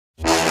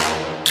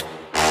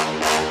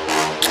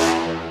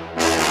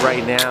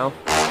right now.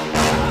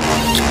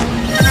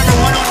 Number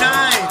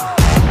 109.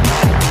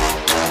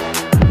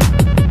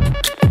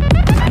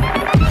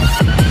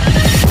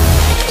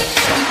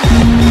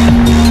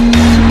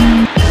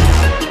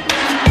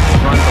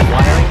 Run the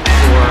wiring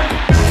for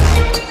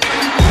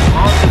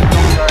all the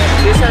doors.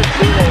 This has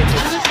been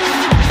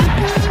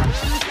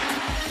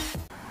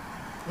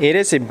It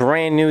is a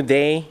brand new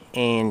day,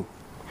 and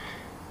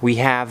we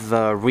have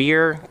the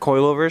rear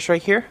coilovers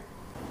right here.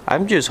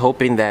 I'm just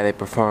hoping that they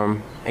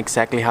perform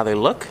exactly how they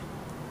look.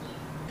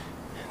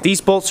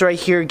 These bolts right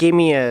here gave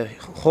me a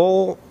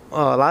whole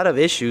lot of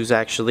issues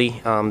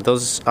actually.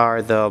 Those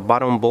are the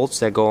bottom bolts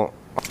that go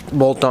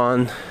bolt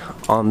on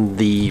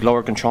the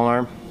lower control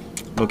arm.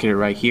 Located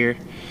right here.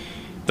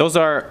 Those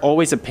are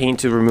always a pain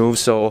to remove,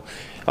 so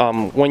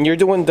when you're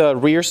doing the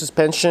rear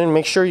suspension,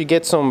 make sure you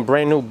get some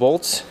brand new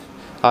bolts.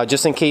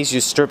 Just in case you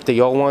strip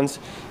the old ones.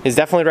 It's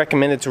definitely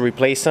recommended to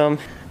replace them.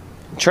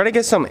 Try to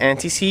get some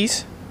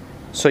anti-seize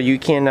so you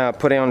can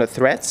put it on the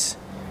threads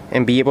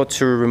and be able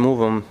to remove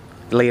them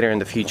later in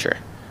the future.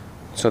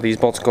 So these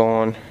bolts go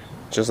on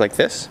just like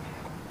this.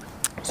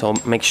 So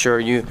make sure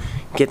you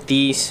get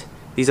these.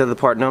 These are the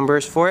part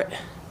numbers for it.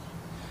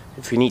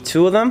 If you need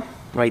 2 of them,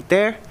 right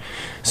there.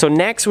 So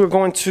next we're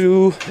going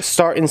to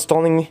start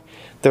installing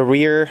the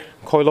rear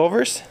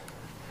coilovers.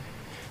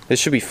 This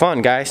should be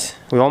fun, guys.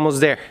 We're almost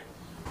there.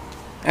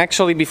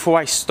 Actually, before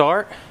I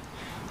start,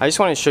 I just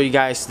want to show you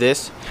guys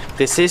this.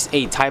 This is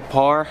a Type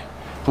R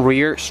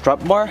rear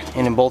strut bar,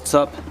 and it bolts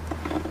up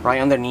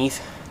right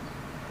underneath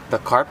the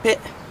carpet.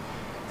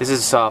 This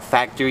is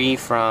factory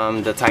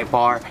from the Type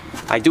R.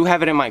 I do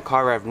have it in my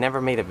car. I've never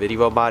made a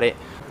video about it.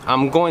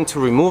 I'm going to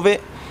remove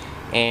it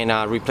and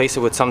replace it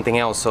with something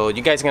else. So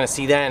you guys are gonna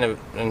see that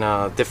in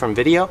a different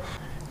video.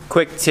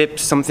 Quick tip,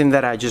 something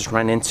that I just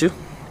ran into.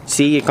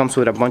 See, it comes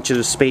with a bunch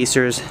of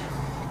spacers.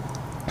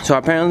 So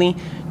apparently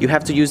you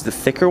have to use the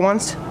thicker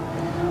ones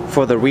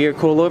for the rear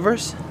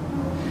coilovers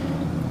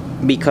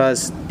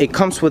because it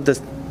comes with the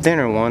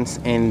thinner ones,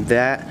 and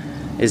that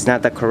is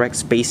not the correct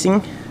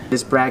spacing.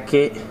 This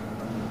bracket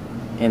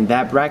and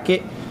that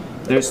bracket,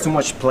 there's too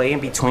much play in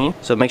between.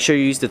 So make sure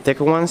you use the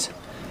thicker ones,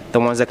 the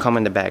ones that come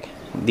in the bag.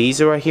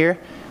 These are right here,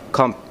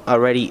 come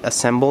already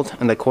assembled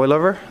in the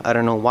coilover. I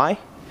don't know why.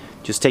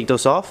 Just take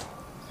those off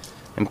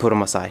and put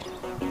them aside.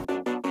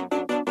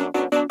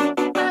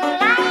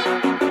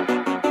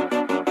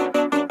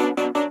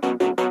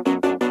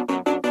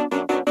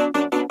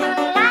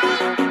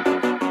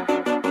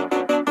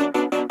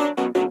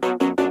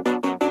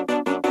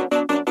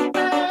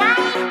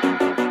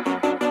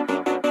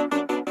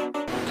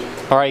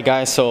 Alright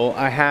guys, so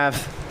I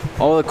have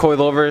all the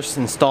coilovers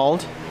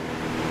installed.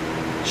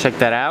 Check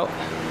that out.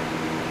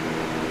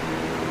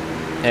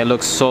 It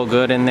looks so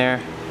good in there.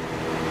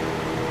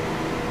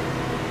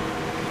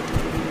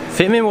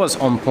 Fitment was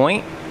on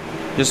point.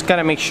 Just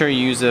gotta make sure you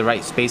use the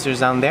right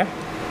spacers down there.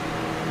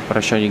 But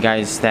I'll show you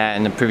guys that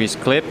in the previous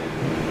clip.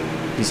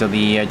 These are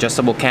the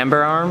adjustable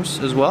camber arms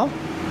as well.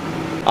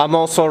 I'm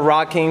also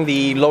rocking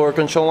the lower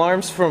control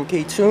arms from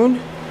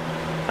K-Tune.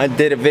 I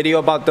did a video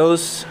about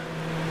those,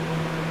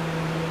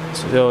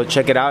 so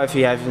check it out if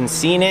you haven't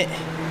seen it.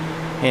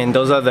 And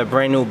those are the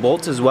brand new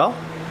bolts as well.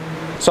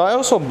 So I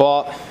also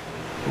bought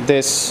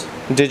this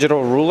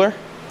digital ruler.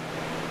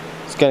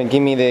 It's gonna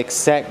give me the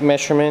exact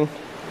measurement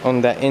on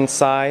the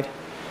inside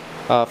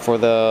for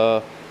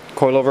the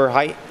coilover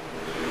height,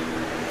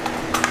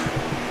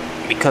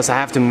 because I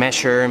have to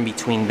measure in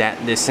between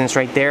that distance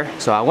right there.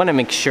 So I want to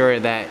make sure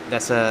that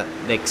that's the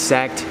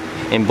exact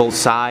in both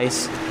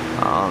sides.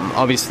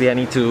 Obviously I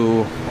need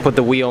to put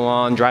the wheel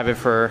on, drive it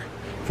for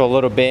a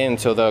little bit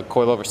until the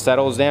coilover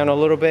settles down a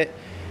little bit,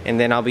 and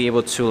then I'll be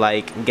able to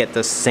like get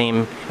the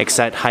same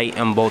exact height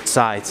on both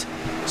sides.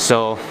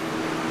 So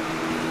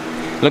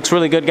looks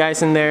really good,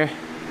 guys, in there.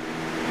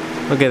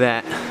 Look at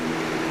that.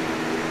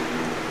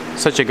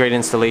 Such a great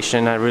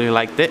installation. I really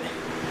liked it.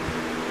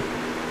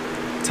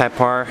 Type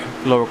R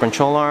lower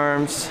control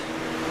arms,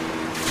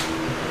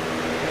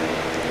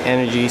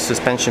 energy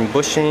suspension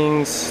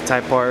bushings,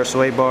 Type R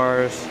sway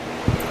bars,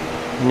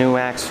 new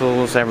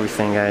axles,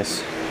 everything,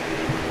 guys.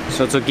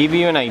 So to give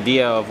you an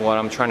idea of what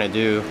I'm trying to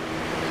do,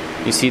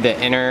 you see the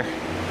inner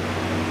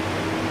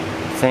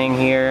thing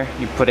here,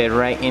 you put it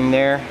right in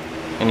there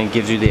and it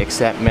gives you the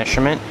exact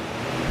measurement.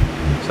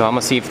 So I'm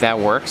gonna see if that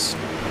works.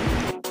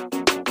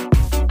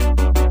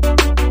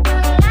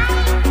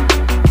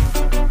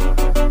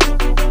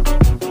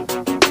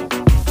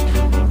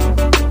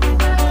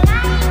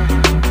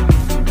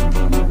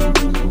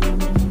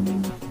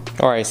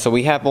 Alright, so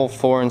we have all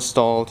 4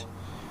 installed.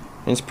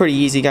 And it's pretty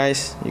easy,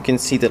 guys. You can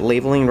see the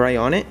labeling right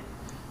on it.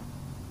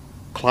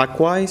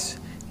 Clockwise,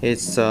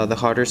 it's the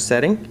harder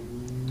setting.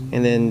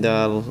 And then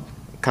the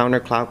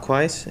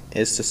counterclockwise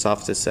is the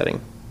softest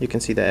setting. You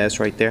can see the S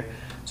right there.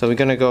 So we're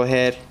gonna go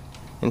ahead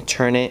and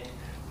turn it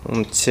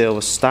until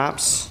it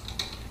stops.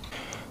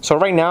 So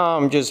right now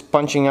I'm just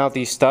punching out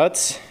these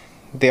studs.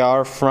 They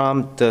are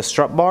from the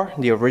strut bar,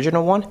 the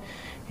original one.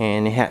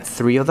 And it had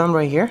 3 of them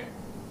right here.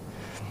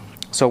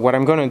 So what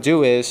I'm gonna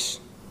do is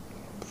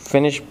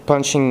finish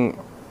punching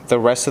the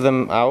rest of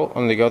them out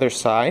on the other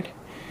side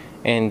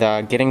and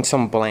getting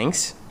some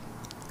blanks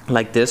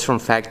like this from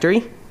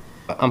factory.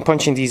 I'm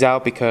punching these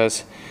out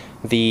because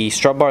the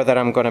strut bar that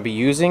I'm gonna be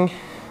using,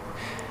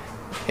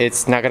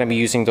 it's not gonna be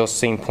using those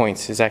same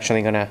points. It's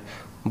actually gonna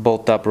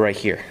bolt up right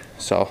here.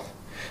 So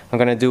I'm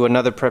gonna do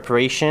another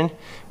preparation,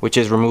 which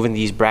is removing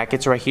these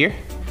brackets right here.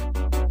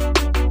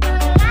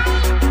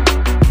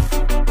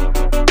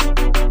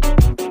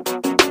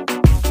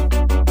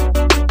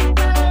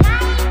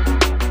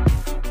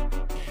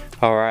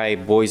 All right,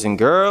 boys and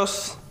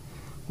girls,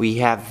 we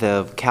have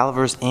the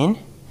calipers in.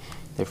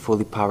 They're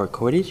fully power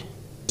coated.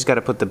 Just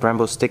gotta put the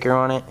Brembo sticker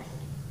on it.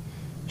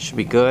 Should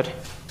be good.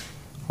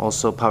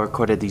 Also power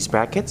coated these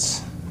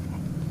brackets.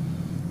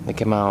 They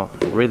came out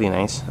really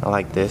nice. I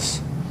like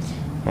this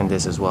and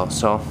this as well.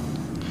 So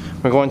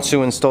we're going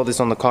to install this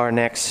on the car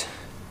next.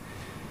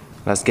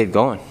 Let's get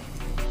going.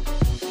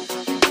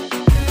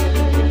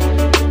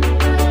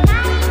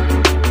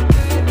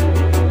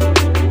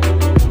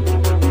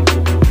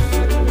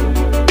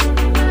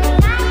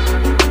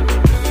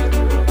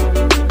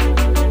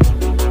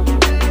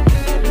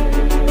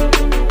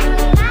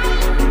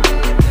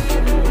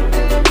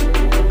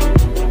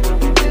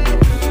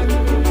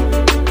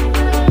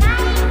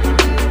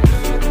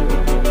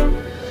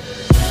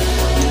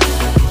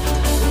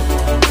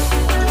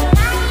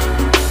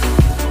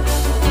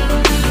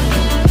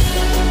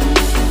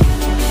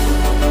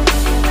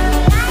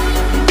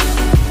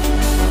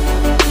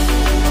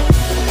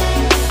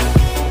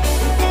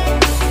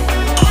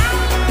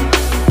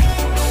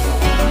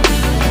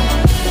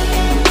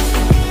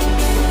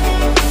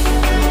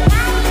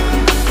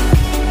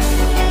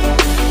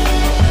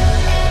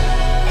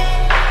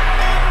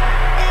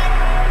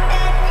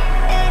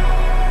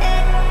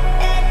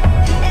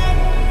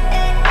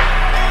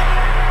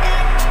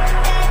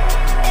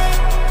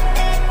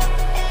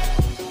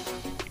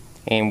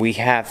 And we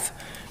have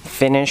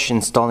finished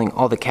installing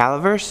all the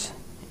calipers.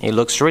 It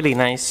looks really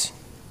nice.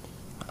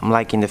 I'm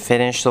liking the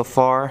finish so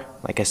far.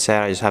 Like I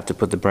said, I just have to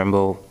put the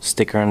Brembo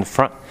sticker on the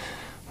front,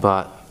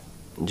 but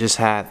just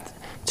had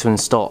to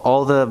install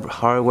all the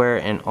hardware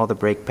and all the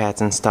brake pads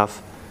and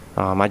stuff.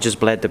 I just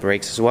bled the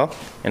brakes as well.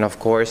 And of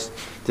course,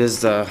 this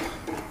is the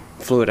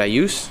fluid I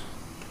use.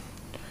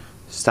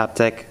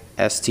 StopTech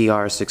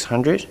STR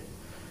 600,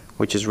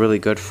 which is really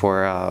good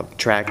for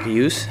track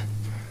use.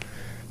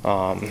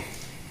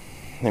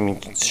 Let me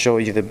show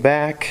you the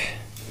back.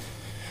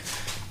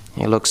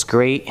 It looks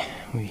great.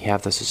 We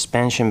have the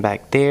suspension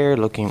back there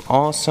looking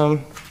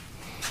awesome.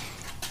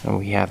 And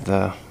we have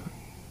the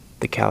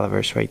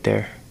calipers right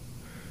there.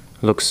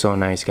 Looks so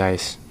nice,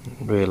 guys.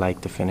 Really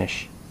like the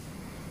finish.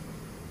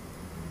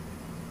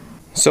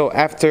 So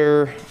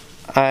after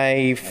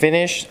I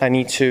finish, I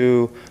need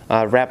to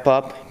wrap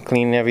up,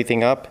 clean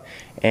everything up.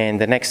 And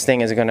the next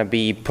thing is gonna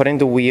be putting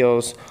the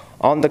wheels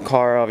on the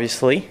car,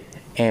 obviously.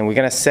 And we're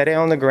gonna set it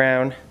on the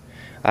ground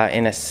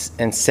and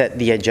set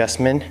the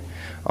adjustment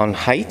on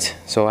height.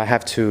 So I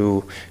have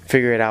to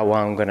figure it out what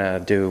I'm gonna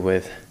do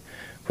with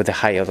the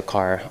height of the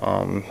car.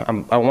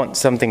 I want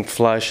something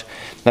flush,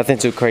 nothing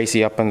too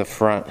crazy up in the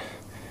front.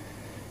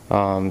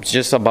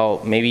 Just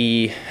about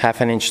maybe half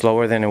an inch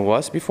lower than it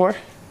was before.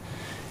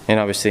 And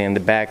obviously in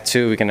the back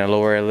too, we're gonna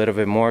lower it a little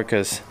bit more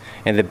because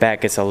in the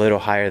back it's a little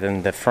higher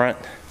than the front.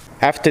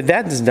 After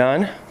that's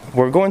done,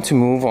 we're going to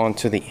move on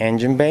to the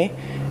engine bay.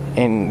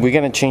 And we're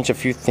gonna change a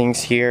few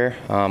things here.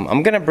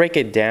 I'm gonna break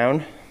it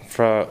down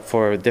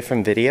for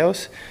different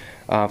videos.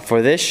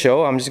 For this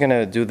show, I'm just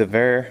gonna do the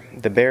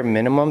bare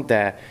minimum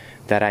that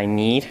I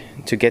need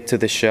to get to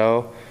the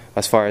show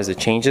as far as the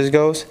changes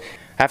goes.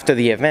 After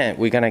the event,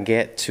 we're gonna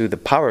get to the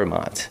power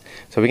mods.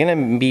 So we're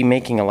gonna be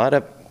making a lot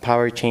of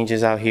power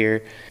changes out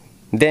here.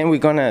 Then we're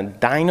gonna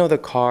dyno the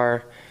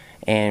car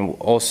and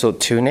also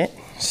tune it.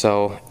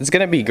 So it's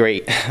gonna be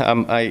great.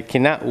 I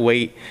cannot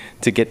wait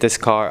to get this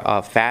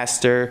car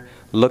faster,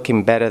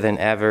 looking better than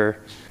ever.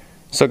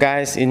 So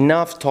guys,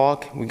 enough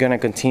talk. We're gonna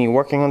continue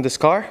working on this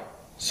car.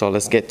 So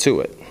let's get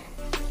to it.